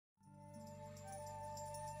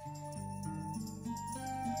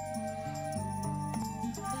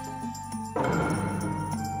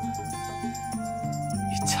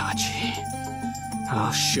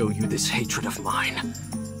I'll show you this hatred of mine.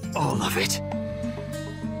 All of it.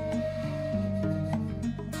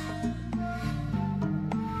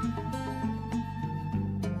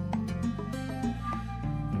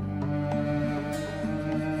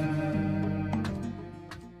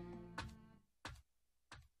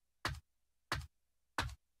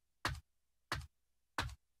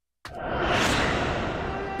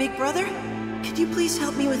 Big brother, could you please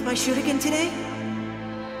help me with my Shippuden today?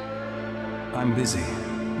 I'm busy.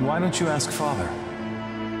 Why don't you ask father?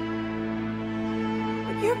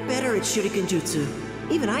 But you're better at Shippuden Jutsu.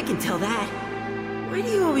 Even I can tell that. Why do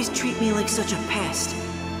you always treat me like such a pest?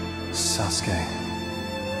 Sasuke.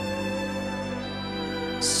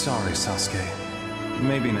 Sorry, Sasuke.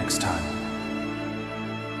 Maybe next time.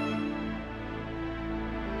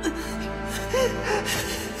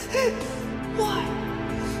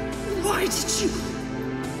 Why did you...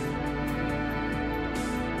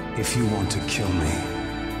 If you want to kill me,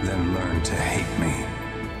 then learn to hate me.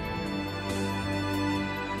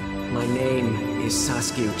 My name is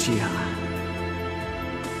Sasuke Uchiha.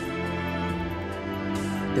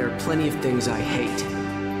 There are plenty of things I hate,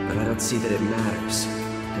 but I don't see that it matters,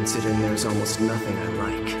 considering there's almost nothing I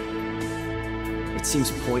like. It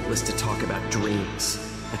seems pointless to talk about dreams.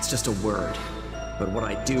 That's just a word. But what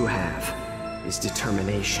I do have is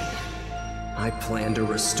determination. I plan to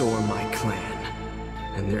restore my clan,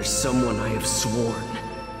 and there's someone I have sworn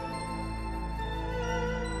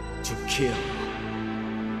to kill.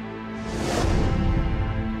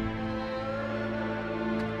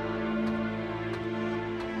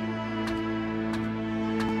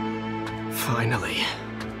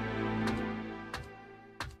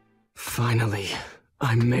 Finally,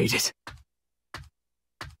 I made it.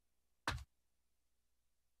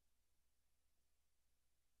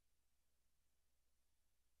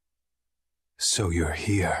 So you're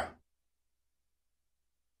here.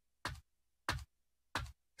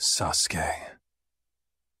 Sasuke.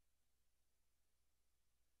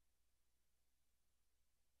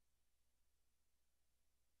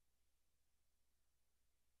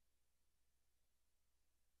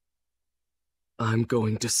 I'm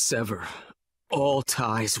going to sever all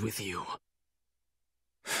ties with you.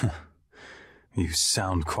 You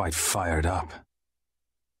sound quite fired up.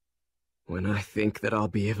 When I think that I'll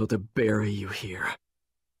be able to bury you here,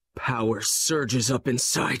 power surges up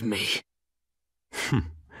inside me.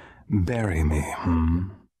 Bury me,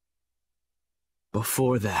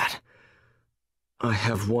 Before that, I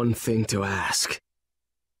have one thing to ask.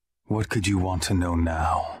 What could you want to know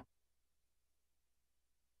now?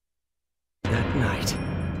 That night,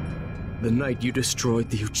 the night you destroyed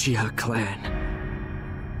the Uchiha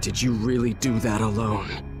clan, did you really do that alone?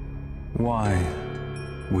 Why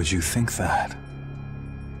would you think that?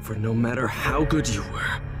 For no matter how good you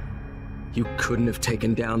were, you couldn't have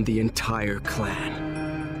taken down the entire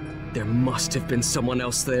clan. There must have been someone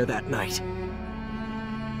else there that night.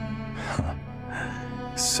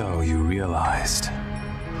 So you realized.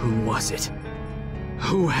 Who was it?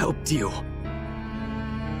 Who helped you?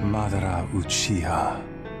 Madara Uchiha.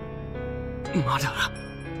 Madara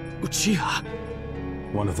Uchiha?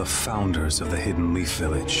 One of the founders of the Hidden Leaf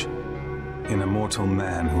Village. An immortal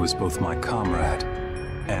man who is both my comrade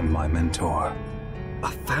and my mentor.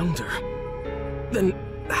 A founder? Then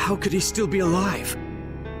how could he still be alive?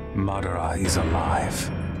 Madara is alive.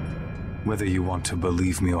 Whether you want to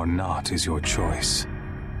believe me or not is your choice.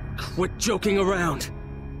 Quit joking around!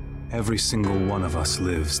 Every single one of us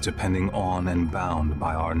lives depending on and bound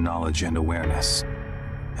by our knowledge and awareness.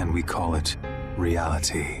 And we call it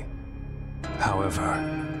reality. However,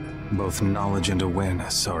 both knowledge and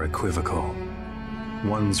awareness are equivocal.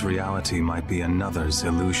 One's reality might be another's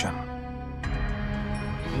illusion.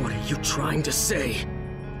 What are you trying to say?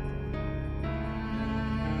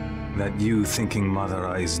 That you thinking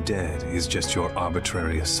Madara is dead is just your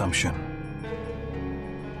arbitrary assumption.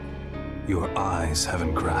 Your eyes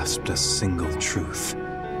haven't grasped a single truth.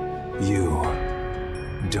 You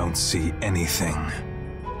don't see anything.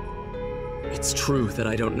 It's true that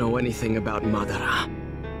I don't know anything about Madara.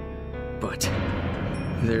 But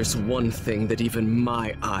there's one thing that even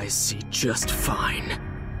my eyes see just fine.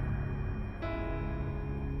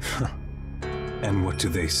 And what do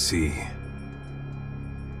they see?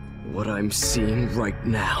 What I'm seeing right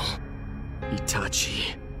now,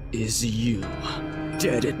 Itachi, is you,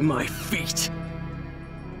 dead at my feet.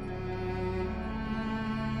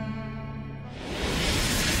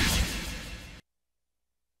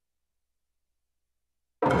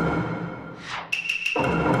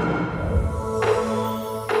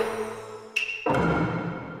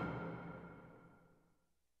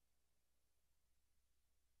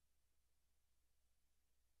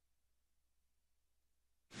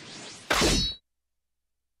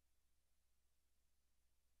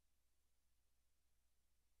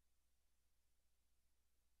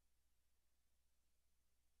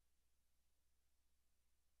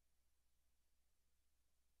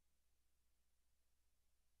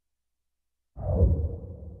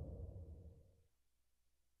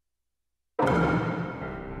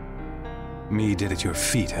 Me dead at your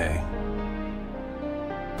feet, hey?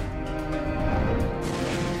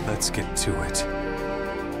 Let's get to it.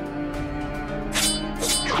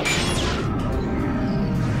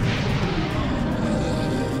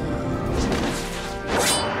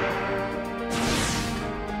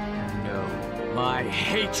 No, my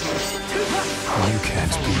hatred. You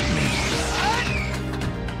can't beat me.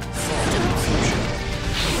 Fall in fusion.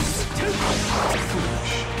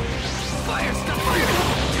 Fire stuff! Fire!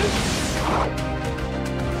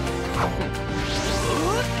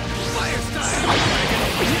 Fire style!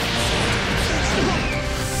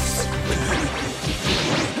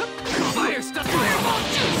 Fire stuff! Fireball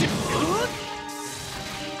jutsu!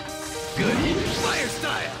 Good! Fire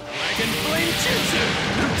style! Dragon flame jutsu!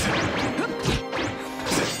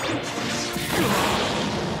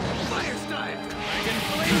 Fire style! Dragon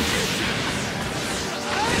flame jutsu!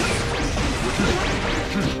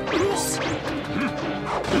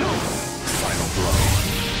 Final blow.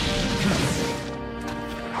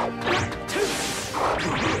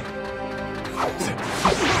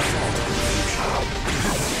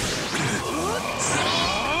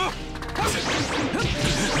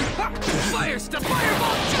 Fire stuff!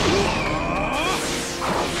 Fireball!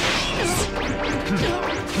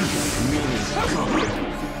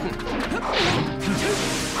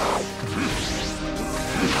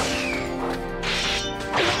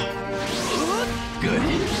 Good.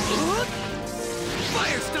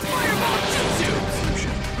 Fire stuff! Fireball! Jutsu!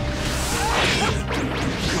 Fusion.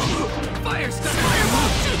 Fire stuff! Fireball!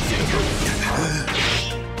 Jutsu!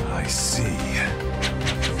 I see.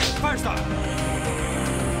 Fire style!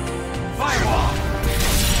 Fireball!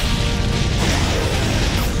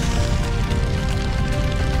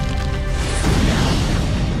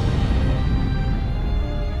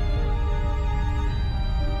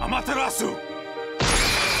 Amaterasu!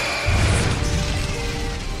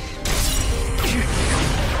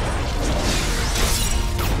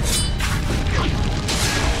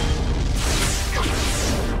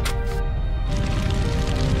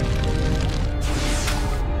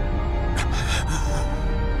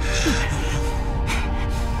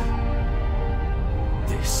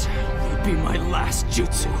 This will be my last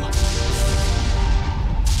jutsu.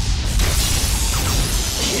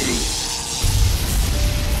 Kitty!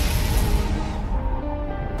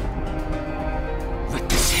 Let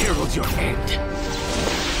this herald your end.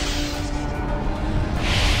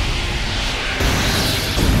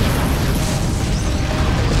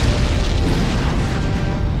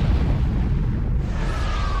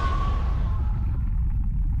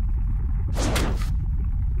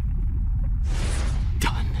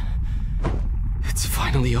 Done. It's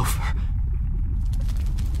finally over.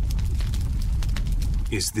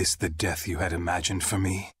 Is this the death you had imagined for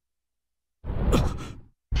me?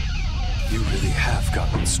 You really have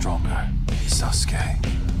gotten stronger, Sasuke.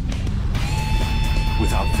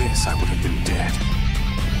 Without this, I would have been dead.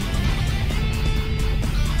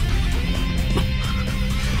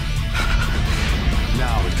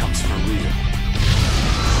 Now it comes for real.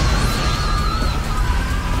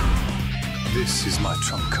 This is my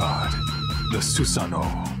trump card, the Susanoo.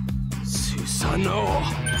 Susanoo!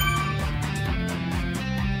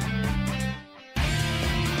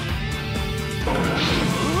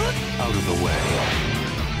 Out of the way.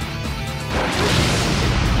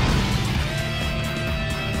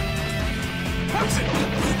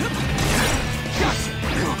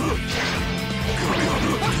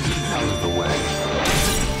 Out of the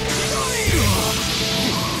way.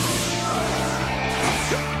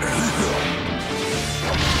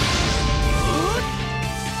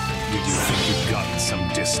 Did you think you'd gotten some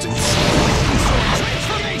distance?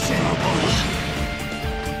 Transformation!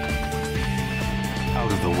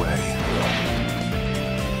 Out of the way.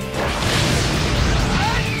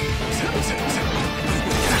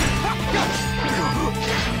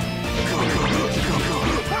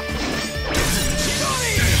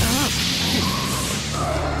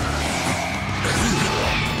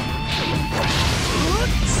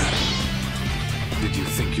 Did you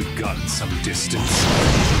think you'd gotten some distance?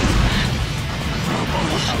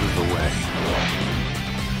 Out of the way.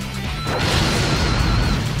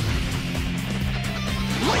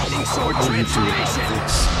 Lightning sword What will you do about transformation!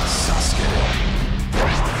 this, Sasuke?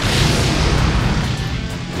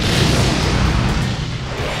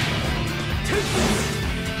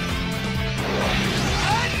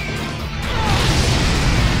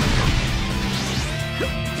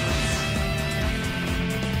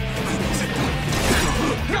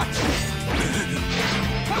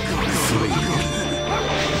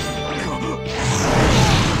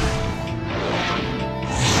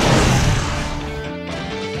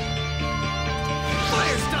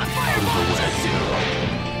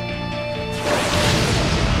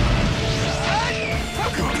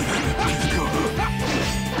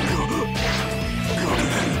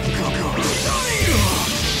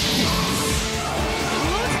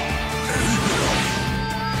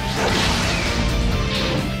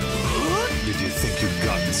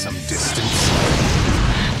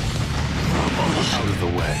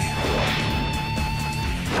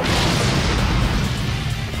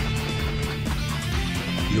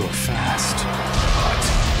 You're fast,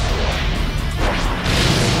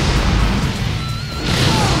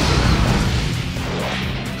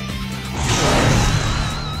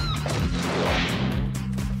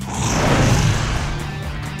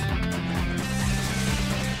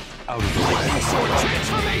 out of the way.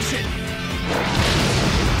 Transformation!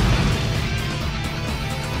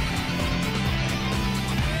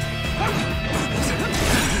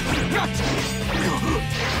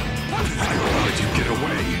 How did you get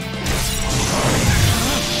away?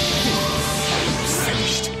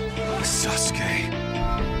 Finished, Sasuke.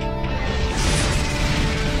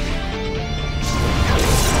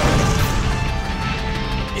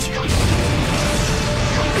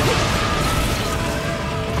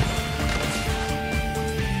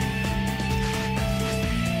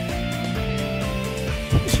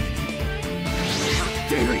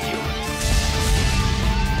 Dare you!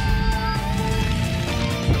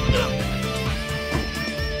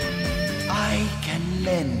 I can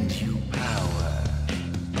lend you power.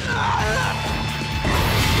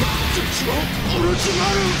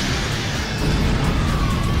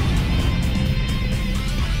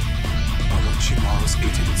 Orochimaru's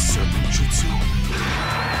eighth serpent jutsu.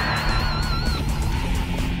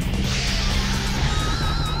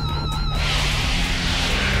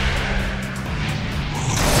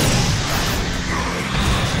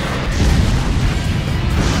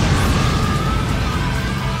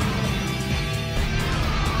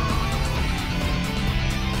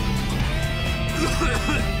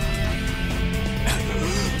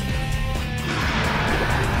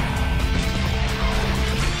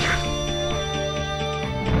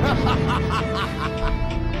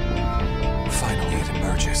 Finally it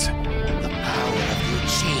emerges. The power of your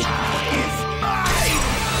chi is mine!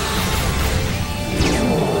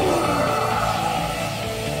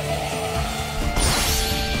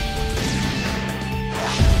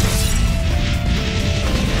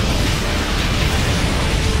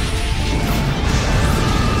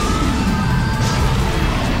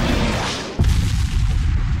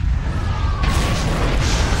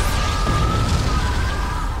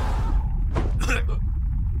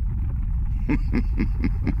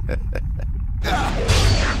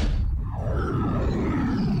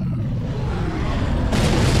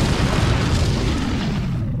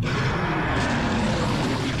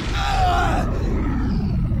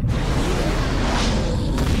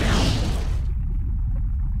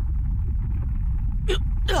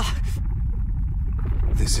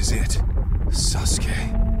 This is it, Sasuke.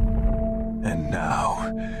 And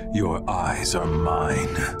now, your eyes are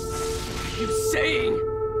mine. What are you saying?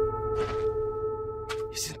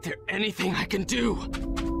 Isn't there anything I can do?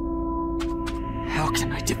 How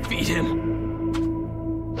can I defeat him?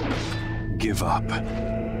 Give up.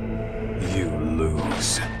 You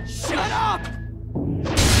lose. Shut up!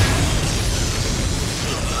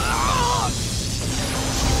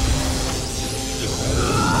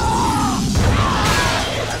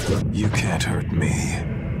 You can't hurt me.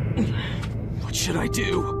 What should I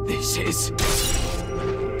do? This is...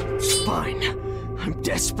 fine. I'm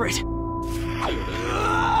desperate.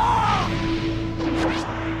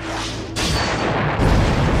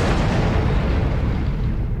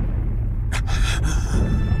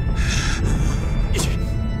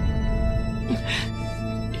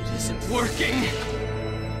 It isn't working.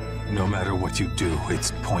 No matter what you do,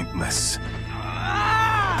 it's pointless.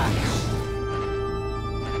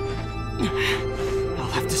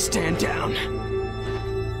 I'll have to stand down.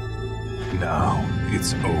 Now,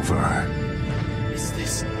 it's over. Is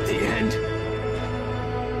this the end?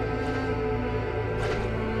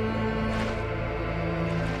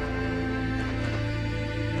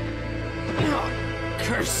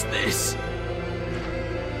 Curse this!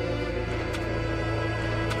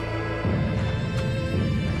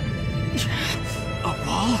 A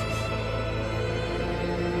wall?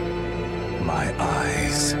 My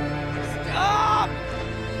eyes. Stop!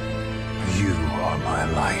 You are my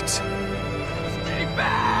light. Stay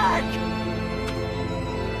back!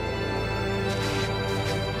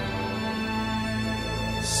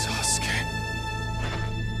 Sasuke.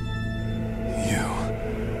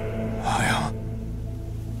 I'll...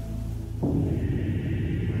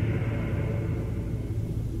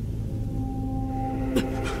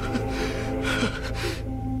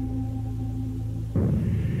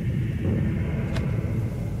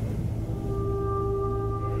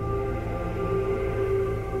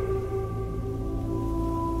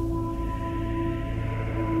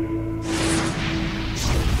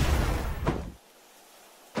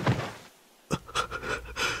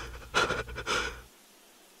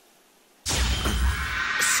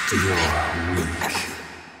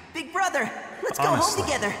 Big brother, let's go Honestly,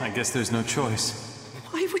 home together. I guess there's no choice.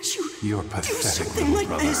 Why would you You're do pathetic, something little like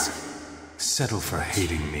brother. this? Settle for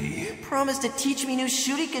hating me. Promise to teach me new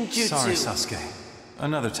Shuriken Jutsu. Sorry, Sasuke.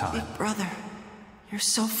 Another time. Big brother, you're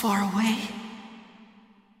so far away.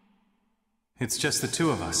 It's just the two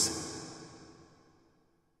of us.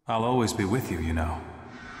 I'll always be with you, you know.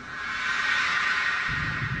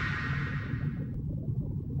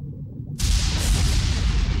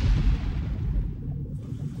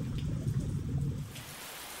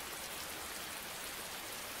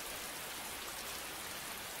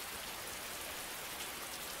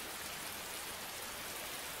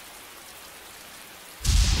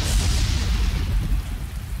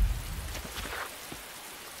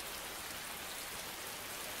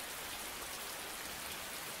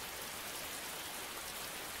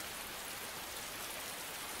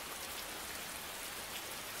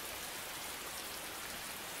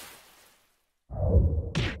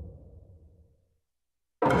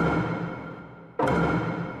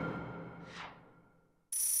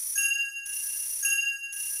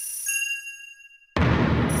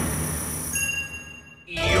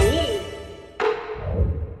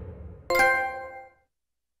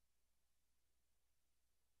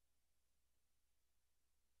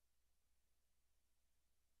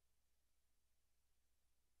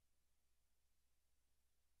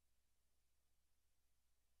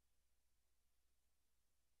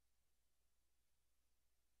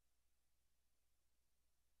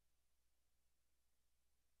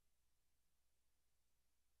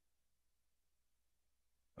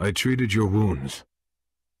 I treated your wounds.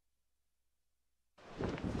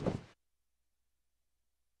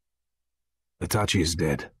 Itachi is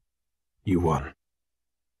dead. You won.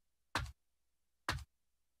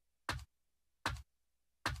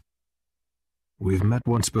 We've met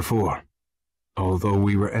once before, although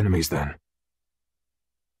we were enemies then.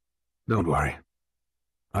 Don't worry.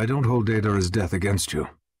 I don't hold Deidara's death against you.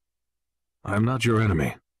 I'm not your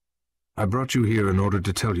enemy. I brought you here in order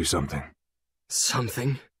to tell you something.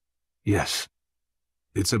 Something? Yes.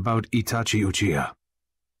 It's about Itachi Uchiha.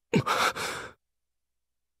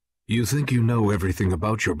 You think you know everything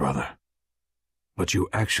about your brother, but you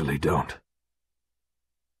actually don't.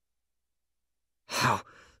 How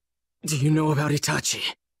do you know about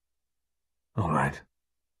Itachi? All right.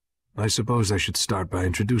 I suppose I should start by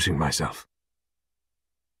introducing myself.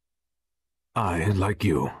 I, like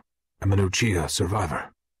you, am an Uchiha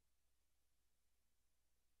survivor.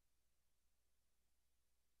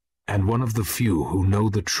 And one of the few who know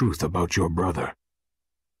the truth about your brother.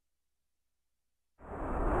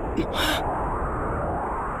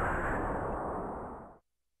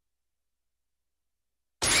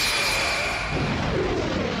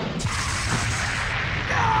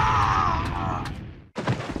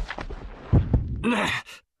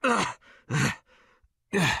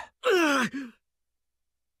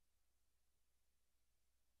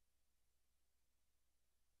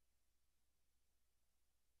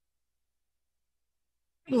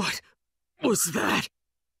 What was that?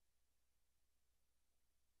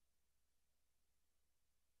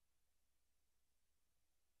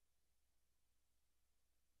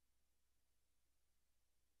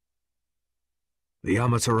 The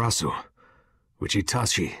Amaterasu, which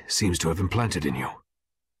Itachi seems to have implanted in you.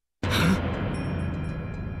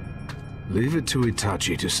 Leave it to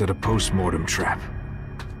Itachi to set a post-mortem trap.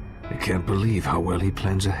 I can't believe how well he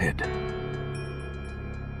plans ahead.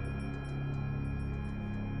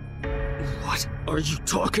 What are you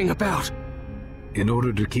talking about? In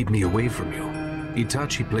order to keep me away from you,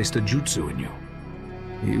 Itachi placed a jutsu in you.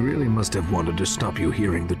 He really must have wanted to stop you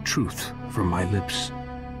hearing the truth from my lips.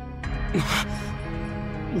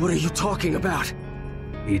 What are you talking about?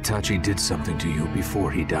 Itachi did something to you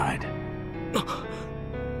before he died.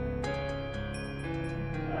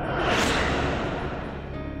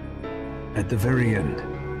 At the very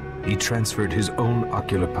end, he transferred his own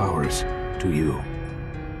ocular powers to you.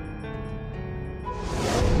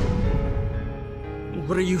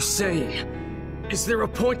 What are you saying? Is there a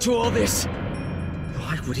point to all this?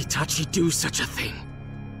 Why would Itachi do such a thing?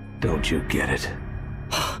 Don't you get it?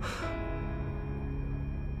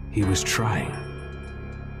 He was trying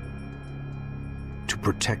to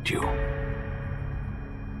protect you.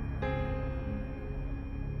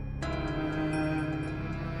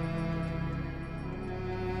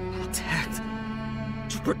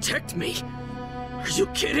 To protect me? Are you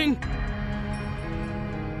kidding?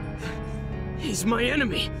 He's my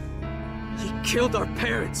enemy. He killed our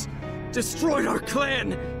parents, destroyed our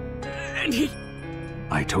clan, and he...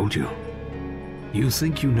 I told you. You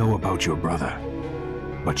think you know about your brother,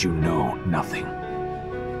 but you know nothing.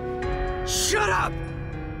 Shut up!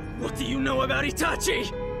 What do you know about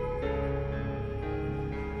Itachi?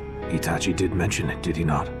 Itachi did mention it, did he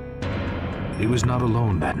not? He was not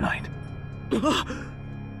alone that night.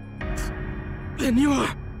 Then you're...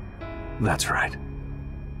 That's right.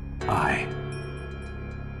 I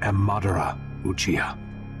am Madara Uchiha.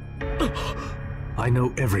 I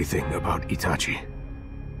know everything about Itachi.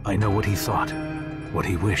 I know what he thought, what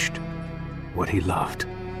he wished, what he loved,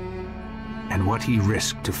 and what he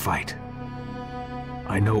risked to fight.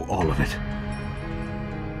 I know all of it.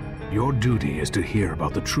 Your duty is to hear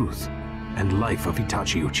about the truth and life of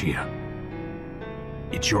Itachi Uchiha.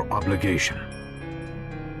 It's your obligation.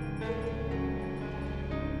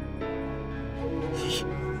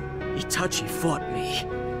 Itachi fought me.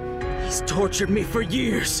 He's tortured me for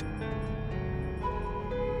years.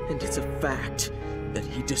 And it's a fact that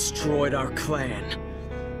he destroyed our clan.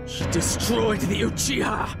 He destroyed the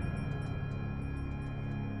Uchiha!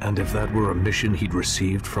 And if that were a mission he'd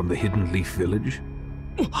received from the Hidden Leaf Village?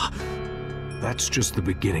 That's just the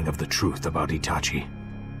beginning of the truth about Itachi.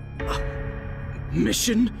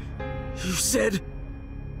 Mission? You said?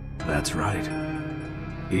 That's right.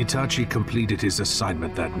 Itachi completed his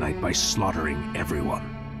assignment that night by slaughtering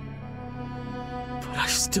everyone. But I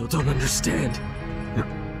still don't understand.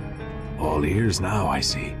 All ears now, I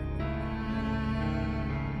see.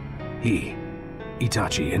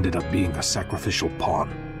 Itachi, ended up being a sacrificial pawn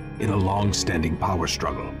in a long-standing power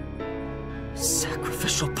struggle.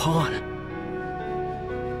 Sacrificial pawn?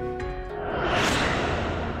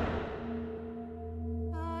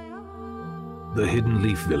 The Hidden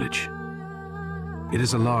Leaf Village. It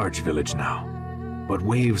is a large village now, but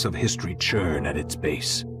waves of history churn at its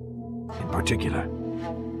base. In particular,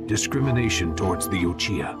 discrimination towards the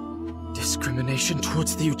Uchiha. Discrimination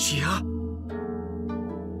towards the Uchiha?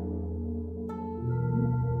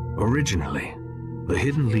 Originally, the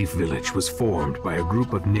Hidden Leaf Village was formed by a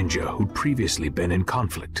group of ninja who'd previously been in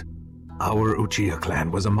conflict. Our Uchiha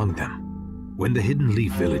clan was among them. When the Hidden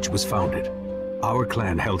Leaf Village was founded, our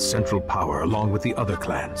clan held central power along with the other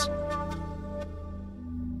clans.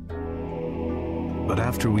 But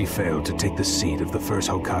after we failed to take the seat of the first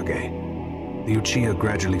Hokage, the Uchiha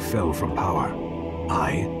gradually fell from power.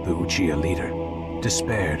 I, the Uchiha leader,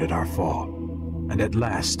 despaired at our fall, and at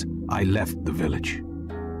last I left the village.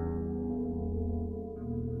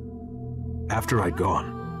 After I'd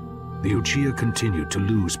gone, the Uchiha continued to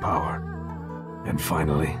lose power, and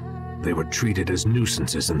finally, they were treated as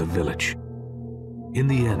nuisances in the village. In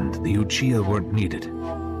the end, the Uchiha weren't needed.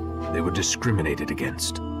 They were discriminated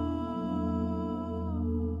against.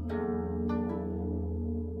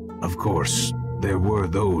 Of course, there were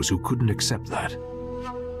those who couldn't accept that.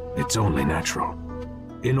 It's only natural.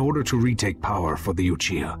 In order to retake power for the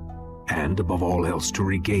Uchiha, and above all else to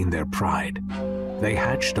regain their pride, they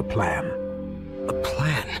hatched a plan. A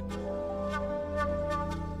plan?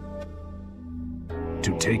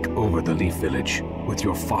 To take over the Leaf Village with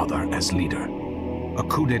your father as leader. A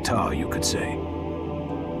coup d'etat, you could say.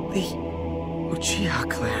 The Uchiha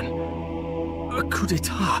clan? A coup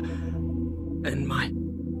d'etat? And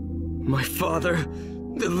my father,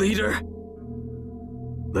 the leader?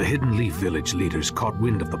 The Hidden Leaf Village leaders caught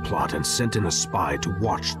wind of the plot and sent in a spy to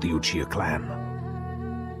watch the Uchiha clan.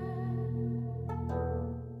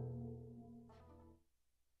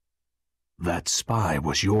 That spy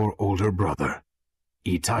was your older brother,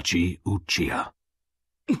 Itachi Uchiha.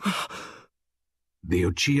 The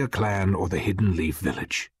Uchiha clan or the Hidden Leaf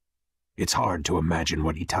Village. It's hard to imagine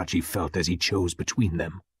what Itachi felt as he chose between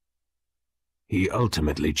them. He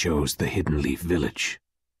ultimately chose the Hidden Leaf Village.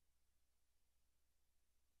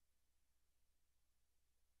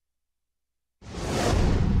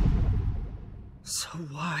 So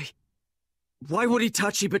why would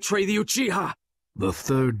Itachi betray the Uchiha? The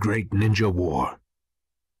Third Great Ninja War.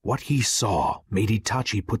 What he saw made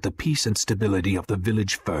Itachi put the peace and stability of the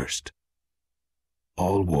village first.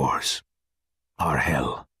 All wars are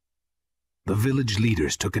hell. The village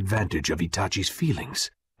leaders took advantage of Itachi's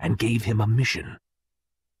feelings and gave him a mission.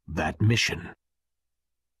 That mission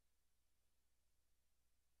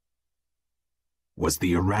was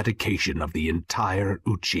the eradication of the entire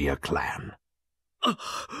Uchiha clan.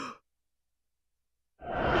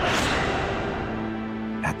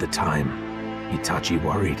 At the time, Itachi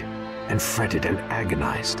worried and fretted and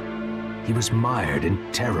agonized. He was mired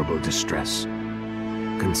in terrible distress.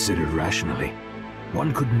 Considered rationally,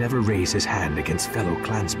 one could never raise his hand against fellow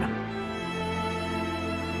clansmen.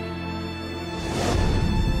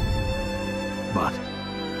 But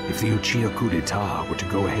if the Uchiha coup d'etat were to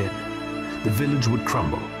go ahead, the village would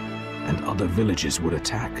crumble and other villages would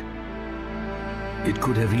attack. It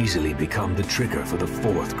could have easily become the trigger for the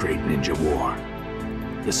Fourth Great Ninja War.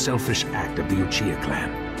 the selfish act of the Uchiha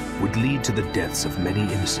clan would lead to the deaths of many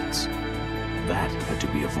innocents. That had to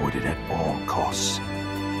be avoided at all costs.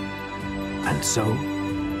 And so,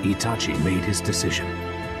 Itachi made his decision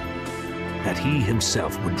that he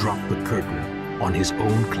himself would drop the curtain on his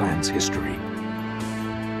own clan's history,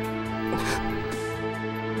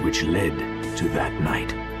 which led to that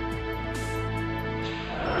night.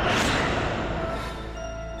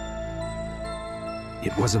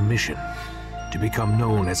 It was a mission to become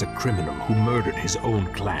known as a criminal who murdered his own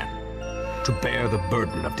clan, to bear the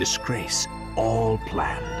burden of disgrace, all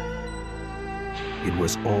planned. It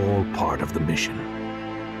was all part of the mission.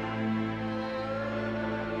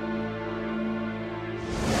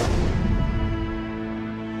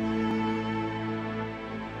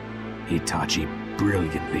 Itachi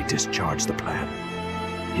brilliantly discharged the plan,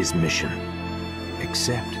 his mission,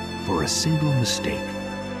 except for a single mistake.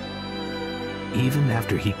 Even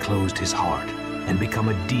after he closed his heart and become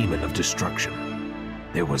a demon of destruction,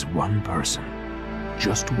 there was one person,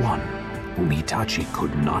 just one, whom Itachi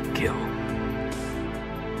could not kill.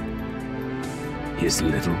 His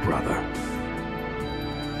little brother.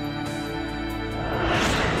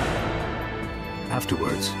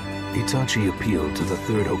 Afterwards, Itachi appealed to the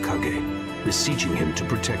third Hokage, beseeching him to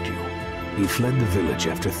protect you. He fled the village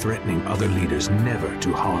after threatening other leaders never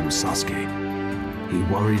to harm Sasuke. He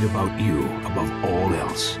worried about you above all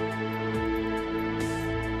else.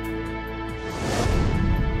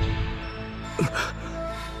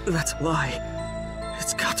 That's a lie.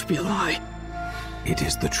 It's got to be a lie. It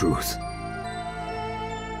is the truth.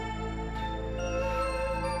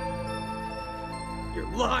 You're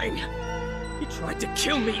lying. You tried to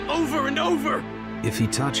kill me over and over. If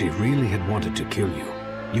Itachi really had wanted to kill you,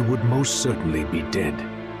 you would most certainly be dead.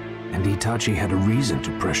 And Itachi had a reason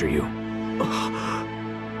to pressure you.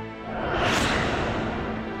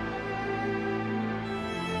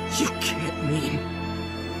 You can't mean...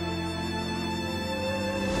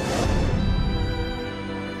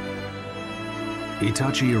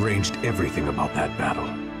 Itachi arranged everything about that battle.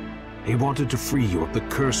 He wanted to free you of the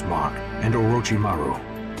curse mark and Orochimaru.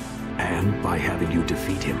 And by having you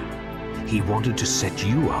defeat him, he wanted to set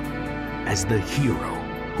you up as the hero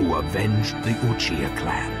who avenged the Uchiha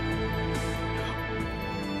clan.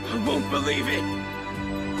 I won't believe it!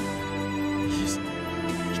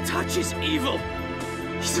 Itachi's evil!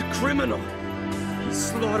 He's a criminal! He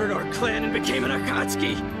slaughtered our clan and became an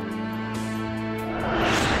Akatsuki!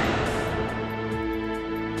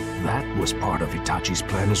 That was part of Itachi's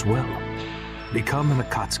plan as well. Become an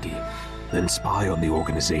Akatsuki, then spy on the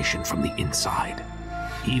organization from the inside.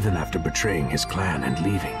 Even after betraying his clan and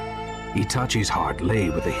leaving, Itachi's heart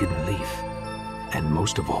lay with the hidden leaf. And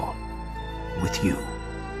most of all, with you.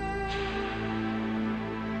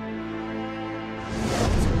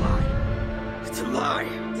 It's a lie! It's a lie!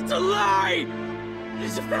 It's a lie!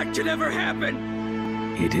 As if that could ever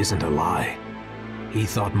happen! It isn't a lie. He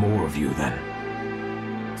thought more of you then.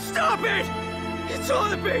 Stop it! It's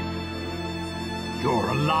all a big... You're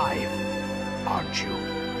alive, aren't you?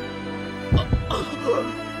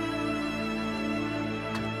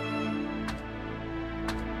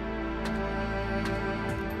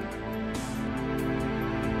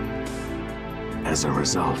 As a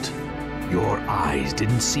result, your eyes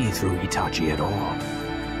didn't see through Itachi at all.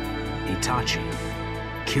 Itachi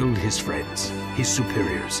killed his friends, his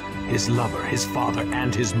superiors, his lover, his father,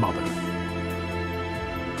 and his mother.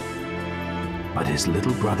 But his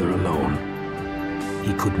little brother alone,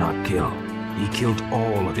 he could not kill. He killed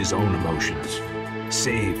all of his own emotions,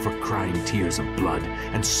 save for crying tears of blood,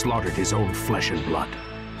 and slaughtered his own flesh and blood.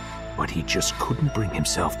 But he just couldn't bring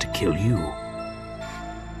himself to kill you.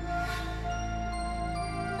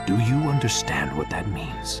 Do you understand what that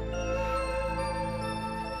means?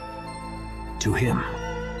 To him,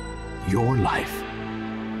 your life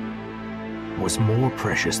was more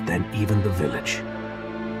precious than even the village.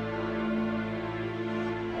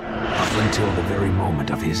 Up until the very moment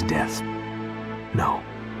of his death. No,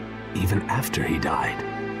 even after he died.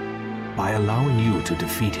 By allowing you to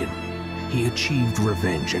defeat him, he achieved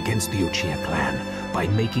revenge against the Uchiha clan by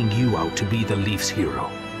making you out to be the Leaf's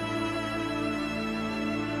hero.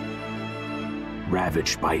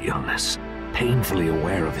 Ravaged by illness, painfully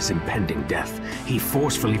aware of his impending death, he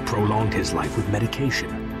forcefully prolonged his life with medication.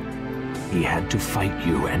 He had to fight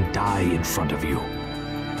you and die in front of you.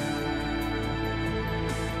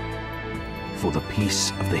 For the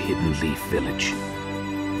peace of the Hidden Leaf Village.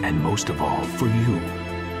 And most of all, for you,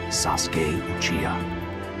 Sasuke Uchiha.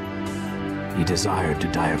 He desired to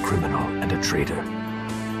die a criminal and a traitor.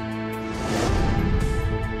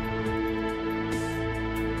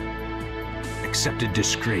 accepted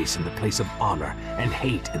disgrace in the place of honor and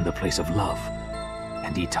hate in the place of love.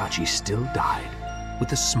 And Itachi still died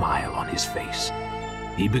with a smile on his face.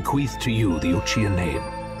 He bequeathed to you the Uchiha name,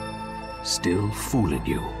 still fooling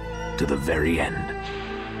you to the very end.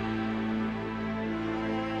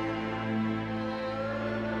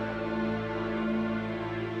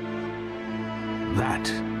 That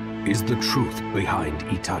is the truth behind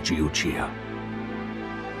Itachi Uchiha.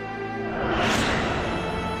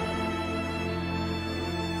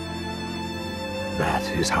 That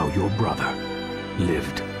is how your brother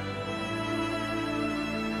lived.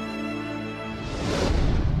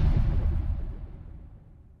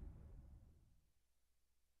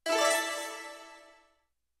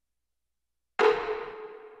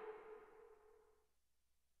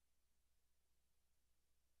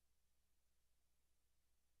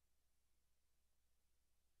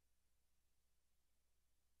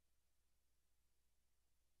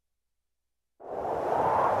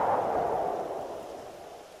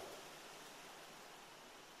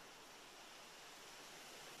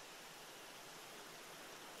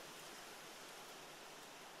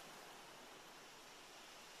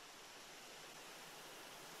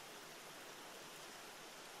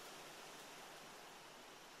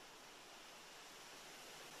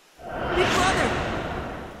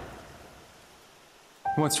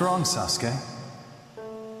 What's wrong, Sasuke?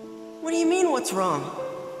 What do you mean, what's wrong?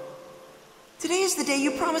 Today is the day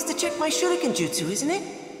you promised to check my Shuriken Jutsu, isn't it?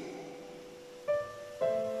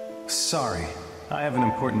 Sorry, I have an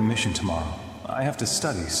important mission tomorrow. I have to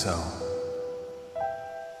study, so...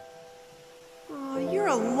 Oh, you're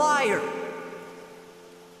a liar!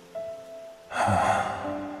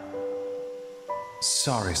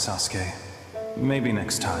 Sorry, Sasuke. Maybe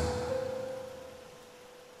next time.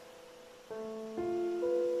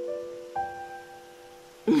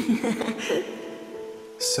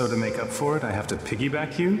 So to make up for it, I have to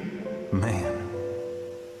piggyback you? Man.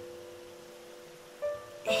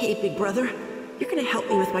 Hey, big brother. You're gonna help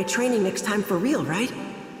me with my training next time for real, right?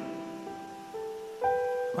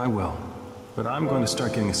 I will. But I'm going to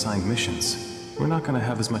start getting assigned missions. We're not going to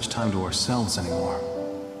have as much time to ourselves anymore.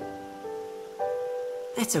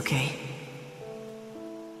 That's okay.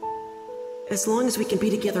 As long as we can be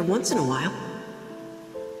together once in a while,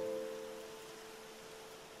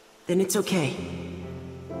 then it's okay.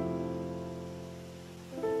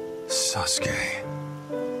 Sasuke.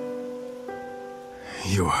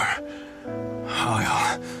 You are...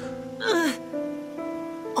 I'll...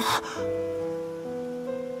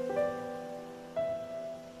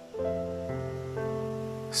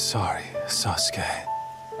 Sorry, Sasuke.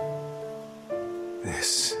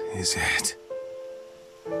 This is it.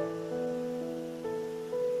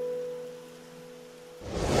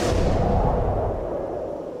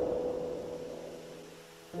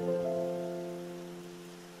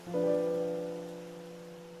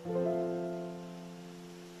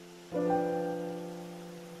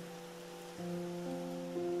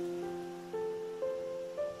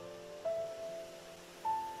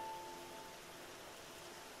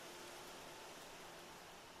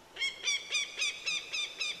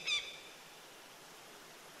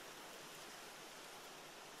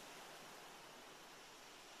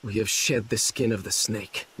 We have shed the skin of the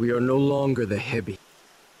snake. We are no longer the Hebi.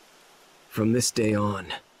 From this day on,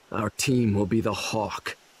 our team will be the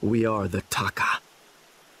Hawk. We are the Taka.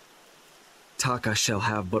 Taka shall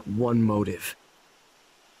have but one motive.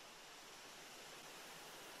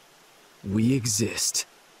 We exist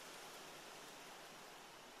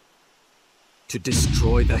to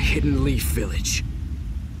destroy the Hidden Leaf Village.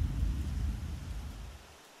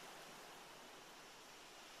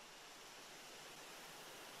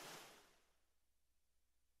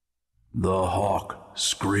 The hawk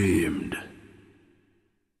screamed.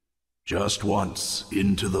 Just once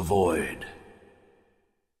into the void.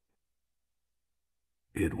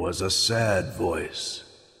 It was a sad voice.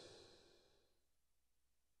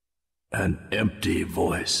 An empty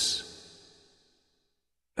voice.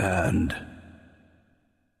 And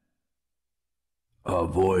a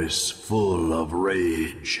voice full of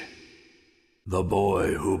rage. The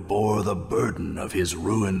boy who bore the burden of his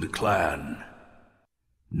ruined clan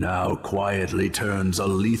now quietly turns a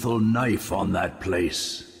lethal knife on that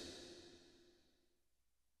place.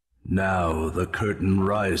 Now the curtain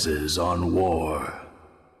rises on war.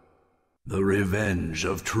 The revenge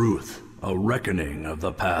of truth, a reckoning of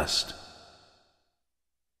the past.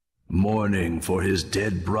 Mourning for his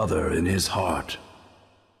dead brother in his heart.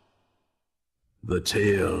 The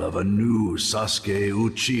tale of a new Sasuke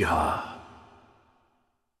Uchiha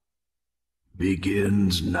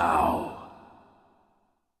begins now.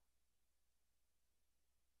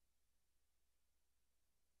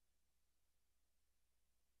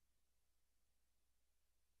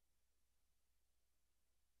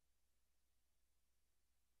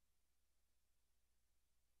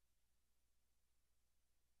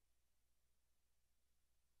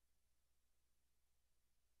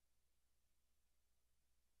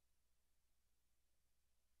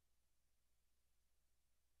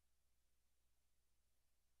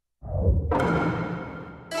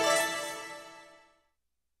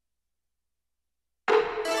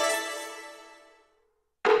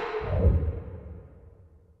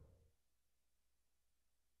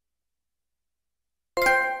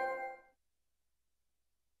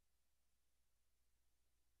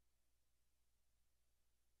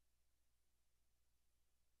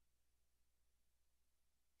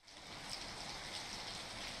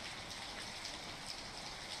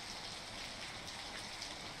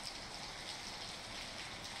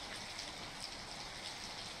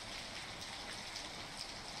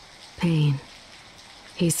 Pain.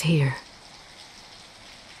 He's here.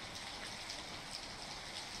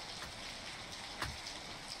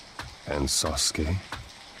 And Sasuke?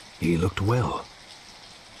 He looked well.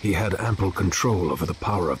 He had ample control over the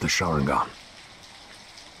power of the Sharingan.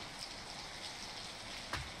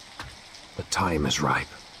 The time is ripe.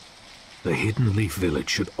 The Hidden Leaf Village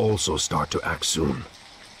should also start to act soon.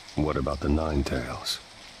 What about the Nine Tails?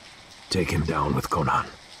 Take him down with Konan.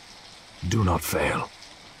 Do not fail.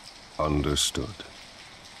 Understood.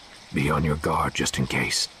 Be on your guard just in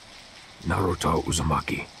case. Naruto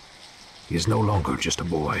Uzumaki. He is no longer just a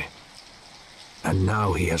boy. And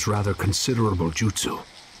now he has rather considerable jutsu,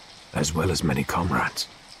 as well as many comrades.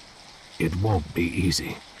 It won't be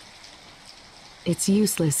easy. It's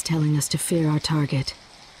useless telling us to fear our target.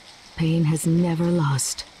 Pain has never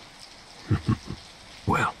lost.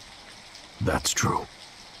 Well, that's true.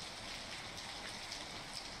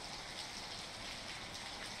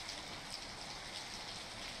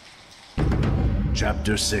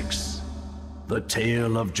 Chapter 6. The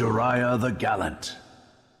Tale of Jiraiya the Gallant.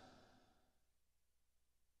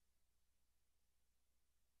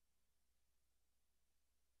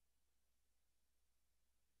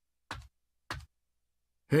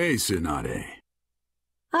 Hey, Tsunade.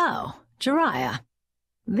 Oh, Jiraiya.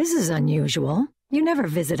 This is unusual. You never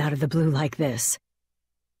visit out of the blue like this.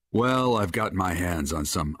 Well, I've got my hands on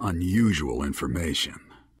some unusual information.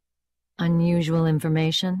 Unusual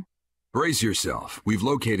information? Brace yourself. We've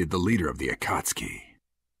located the leader of the Akatsuki.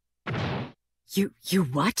 You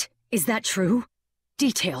what? Is that true?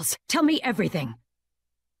 Details. Tell me everything.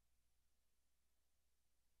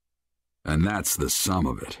 And that's the sum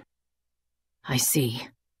of it. I see.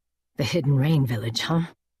 The Hidden Rain Village, huh?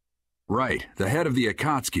 Right. The head of the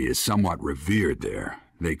Akatsuki is somewhat revered there.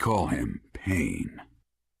 They call him Pain.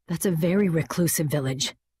 That's a very reclusive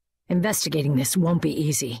village. Investigating this won't be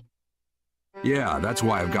easy. Yeah, that's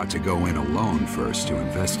why I've got to go in alone first to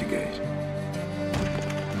investigate.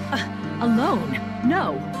 Alone?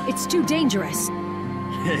 No, it's too dangerous.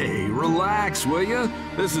 Hey, relax, will ya?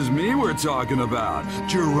 This is me we're talking about.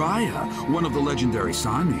 Jiraiya, one of the legendary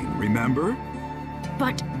Sannin, remember?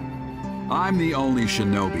 But... I'm the only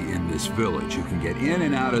shinobi in this village who can get in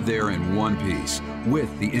and out of there in one piece, with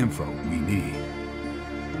the info we need.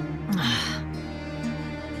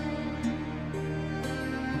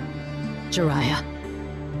 Jiraiya,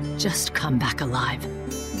 just come back alive.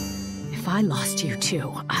 If I lost you too,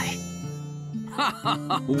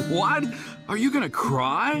 What? Are you gonna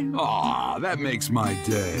cry? Aw, that makes my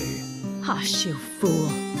day. Hush, you fool.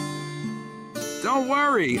 Don't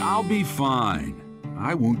worry, I'll be fine.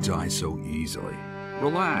 I won't die so easily.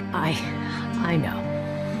 Relax. I know.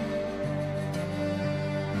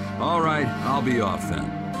 All right, I'll be off then.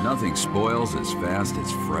 Nothing spoils as fast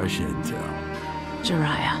as fresh intel.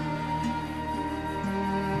 Jiraiya.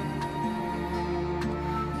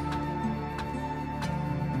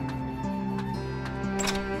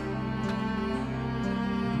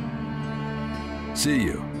 See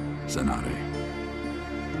you, Tsunade.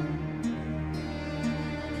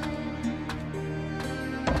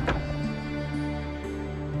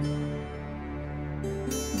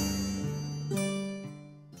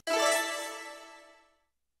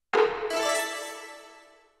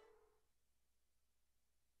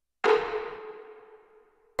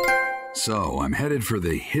 So, I'm headed for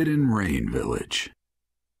the Hidden Rain Village.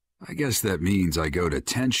 I guess that means I go to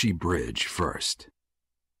Tenshi Bridge first.